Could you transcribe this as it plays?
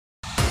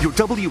Your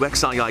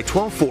WXII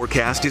 12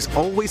 forecast is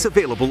always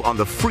available on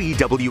the free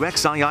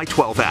WXII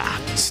 12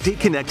 app. Stay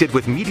connected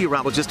with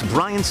meteorologist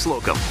Brian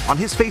Slocum on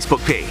his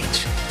Facebook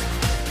page.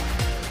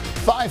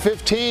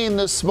 5:15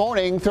 this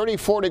morning,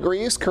 34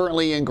 degrees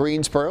currently in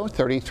Greensboro,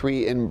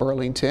 33 in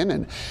Burlington,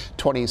 and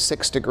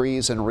 26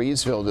 degrees in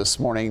Reedsville this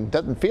morning.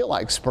 Doesn't feel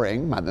like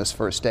spring on this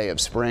first day of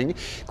spring.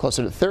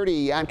 Closer to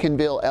 30,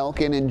 Yadkinville,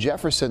 Elkin, and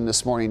Jefferson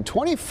this morning.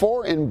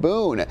 24 in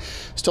Boone.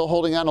 Still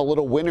holding on a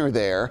little winter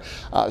there.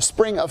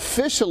 Spring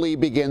officially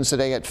begins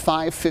today at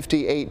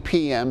 5:58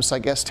 p.m., so I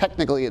guess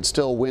technically it's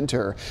still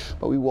winter,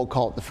 but we will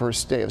call it the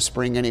first day of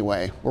spring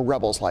anyway. We're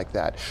rebels like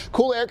that.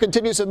 Cool air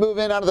continues to move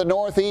in out of the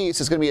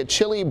northeast. It's going to be a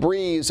chilly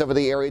breeze over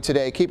the area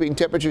today, keeping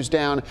temperatures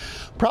down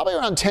probably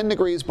around 10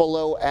 degrees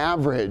below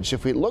average.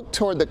 If we look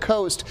toward the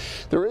coast,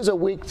 there is a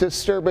weak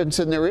disturbance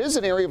and there is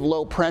an area of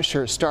low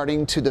pressure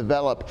starting to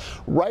develop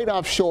right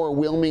offshore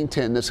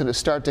Wilmington that's going to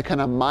start to kind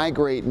of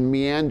migrate and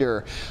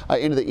meander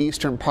into the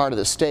eastern part of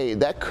the state.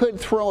 That could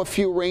throw a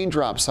few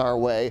raindrops our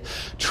way.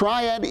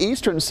 Triad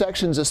eastern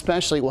sections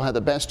especially will have the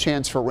best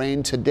chance for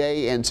rain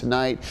today and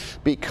tonight.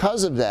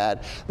 Because of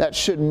that, that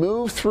should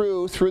move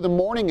through the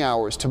morning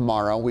hours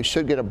tomorrow. We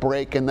should get a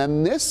break, and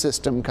then this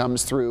system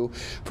comes through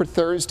for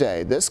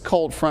Thursday. This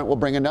cold front will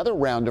bring another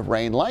round of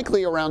rain,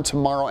 likely around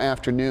tomorrow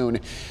afternoon.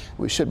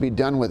 We should be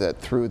done with it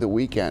through the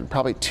weekend,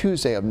 probably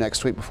Tuesday of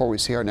next week before we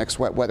see our next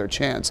wet weather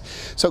chance.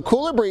 So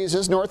cooler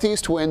breezes,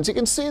 northeast winds. You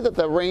can see that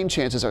the rain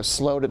chances are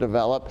slow to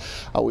develop.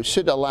 We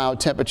should allow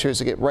temperatures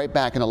to get right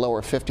back in the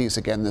lower 50s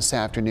again this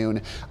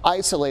afternoon.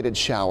 Isolated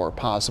shower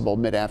possible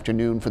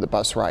mid-afternoon for the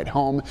bus ride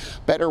home.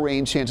 Better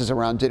rain chances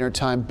around dinner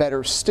time.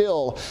 Better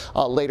still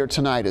later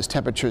tonight as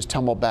temperatures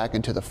tumble back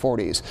into the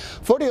 40s.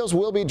 Foothills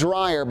will be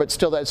drier, but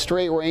still that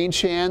stray rain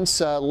chance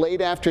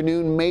late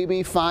afternoon,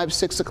 maybe 5,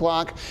 6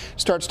 o'clock.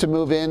 Starts to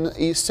move in.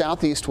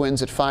 East-southeast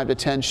winds at 5 to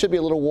 10. Should be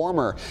a little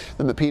warmer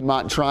than the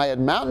Piedmont Triad.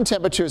 Mountain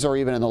temperatures are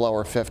even in the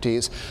lower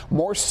 50s.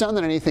 More sun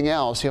than anything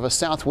else. You have a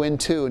south wind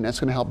too, and that's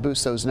going to help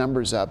boost those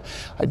numbers up.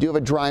 I do have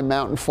a dry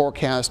mountain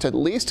forecast at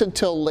least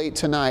until late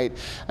tonight,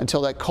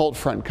 until that cold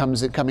front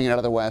coming out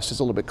of the west is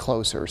a little bit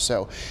closer.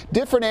 So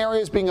different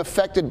areas being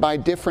affected by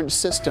different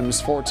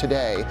systems for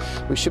today.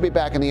 We should be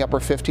back in the upper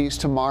 50s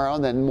tomorrow,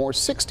 and then more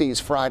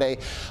 60s Friday.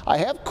 I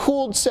have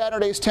cooled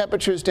Saturday's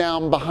temperatures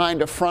down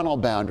behind a frontal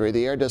boundary.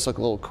 The air does look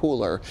a little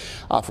cooler.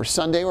 For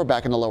Sunday, we're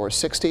back in the lower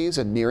 60s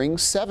and nearing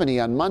 70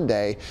 on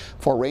Monday.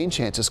 For rain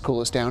chances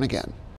cool us down again.